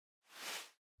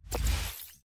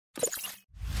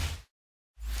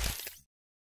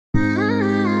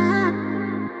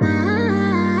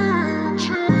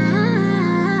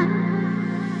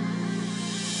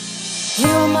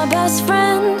best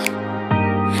friend.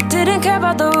 Didn't care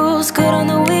about the rules, good on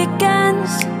the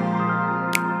weekends.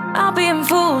 I'll be in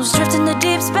fools, drifting to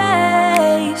deep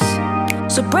space.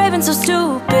 So brave and so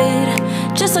stupid,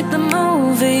 just like the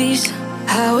movies.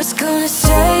 I was gonna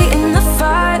stay in the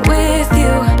fight with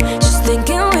you, just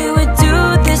thinking we would do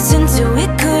this until we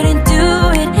couldn't do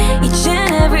it. Each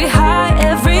and every high,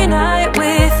 every night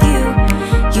with you.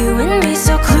 You and me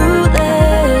so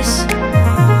clueless.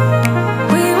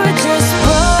 We were just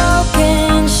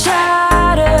broken,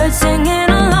 shattered, singing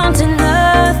along to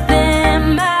nothing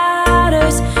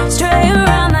matters. Stray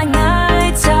around like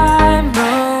nighttime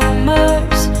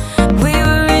rumors. We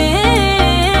were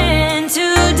in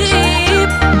too deep.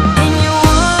 In your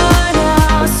worn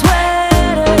out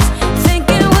sweater,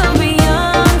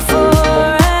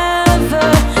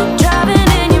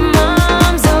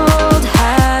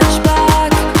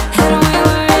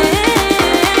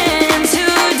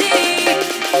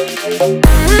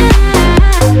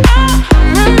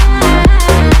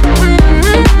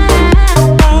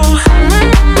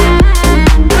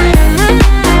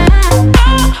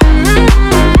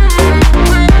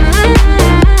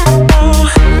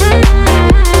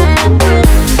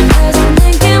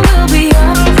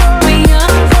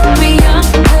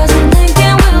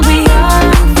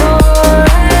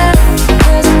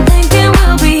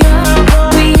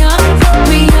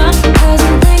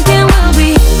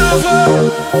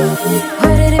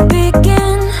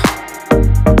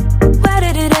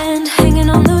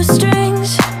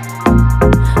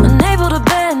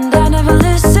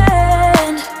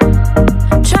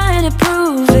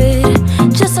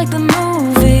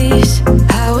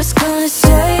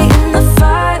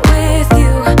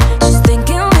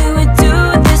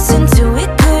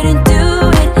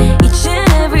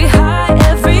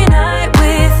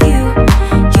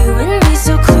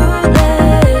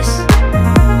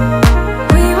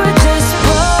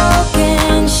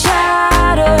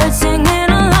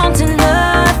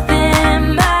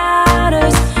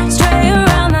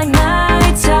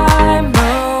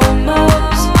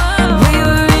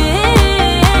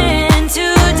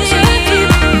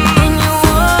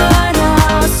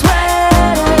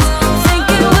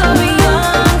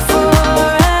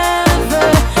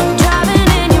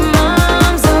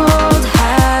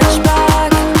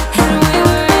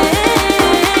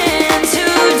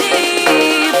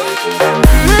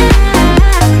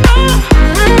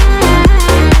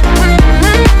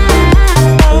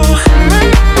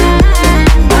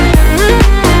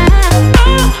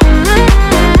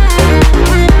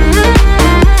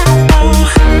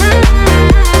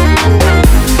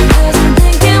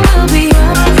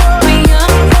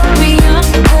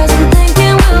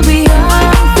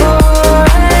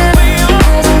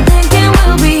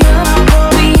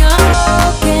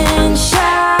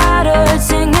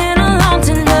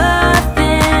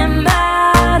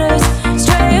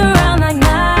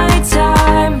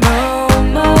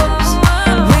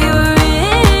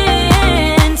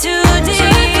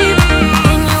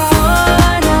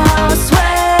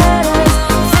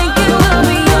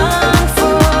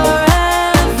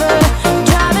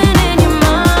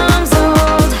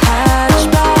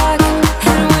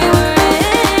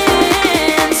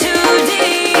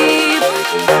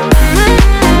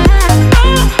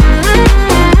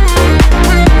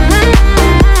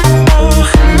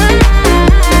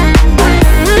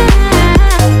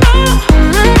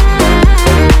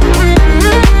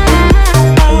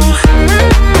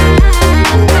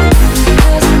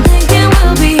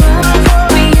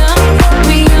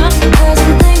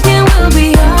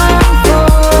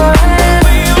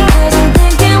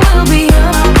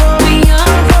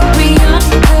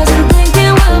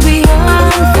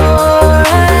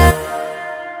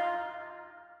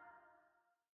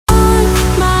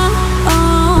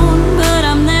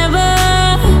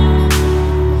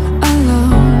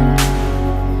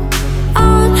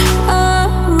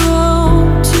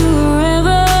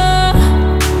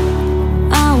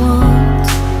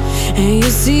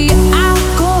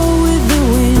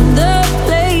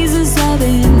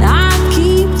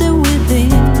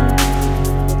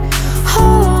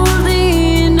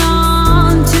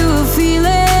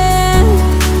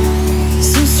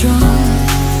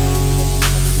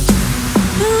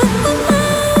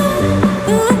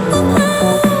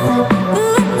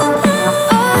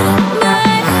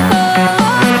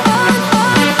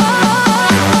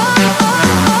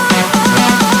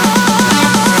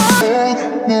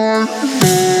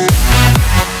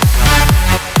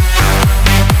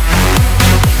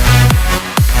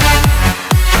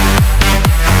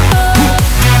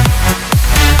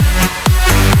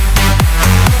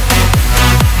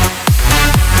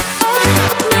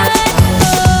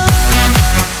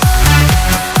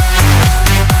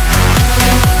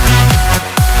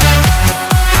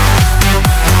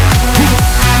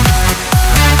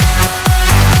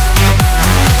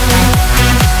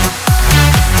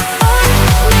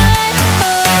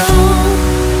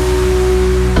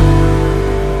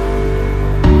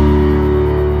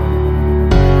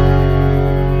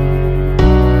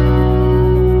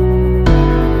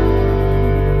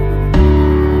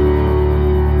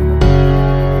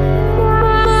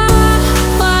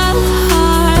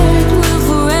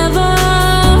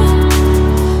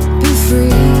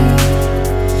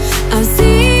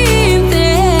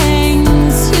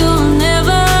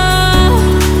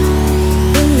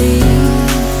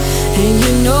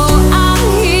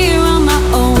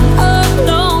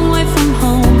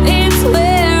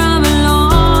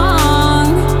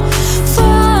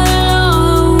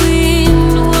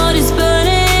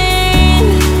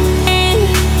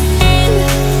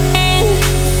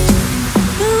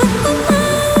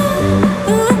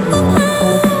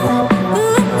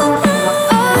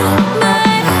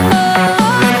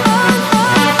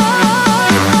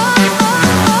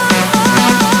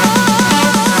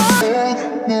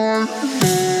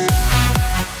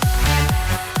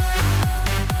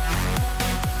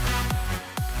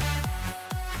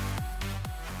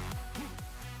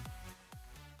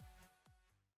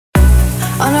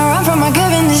 On a run from a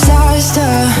given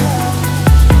disaster,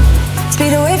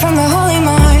 speed away from the holy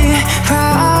mind,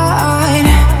 pride.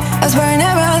 I swear I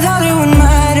never thought it would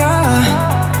matter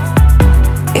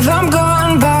if I'm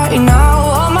gone by now.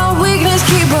 All my weakness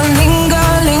keep on linger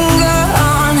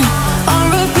on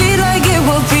repeat like it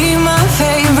will be my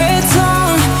favorite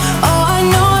song. Oh, I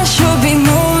know I should be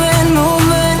moving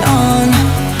on,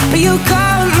 but you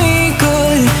got me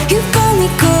good, you got me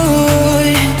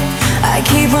good. I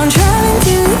keep on driving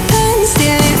to the pen,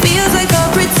 still it feels like I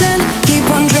pretend. Keep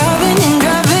on driving and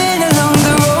driving along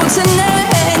the road to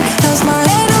end. Lost my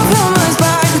head over my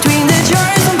back between the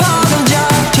joys and piles of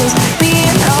jack. Just me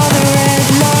and all the red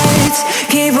lights.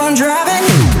 Keep on driving.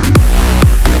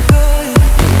 Good.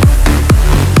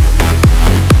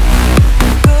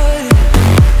 Good. Good.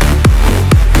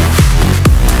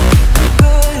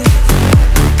 Good.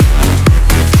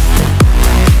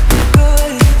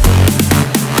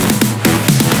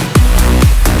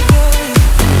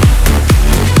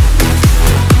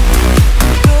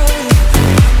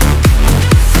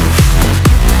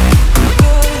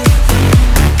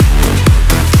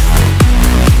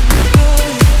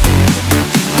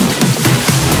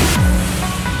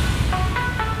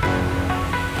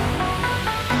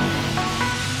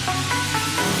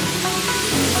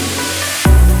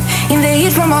 In the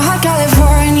heat from a hot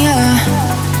California,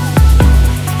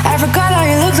 I forgot how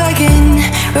you look like in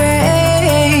red.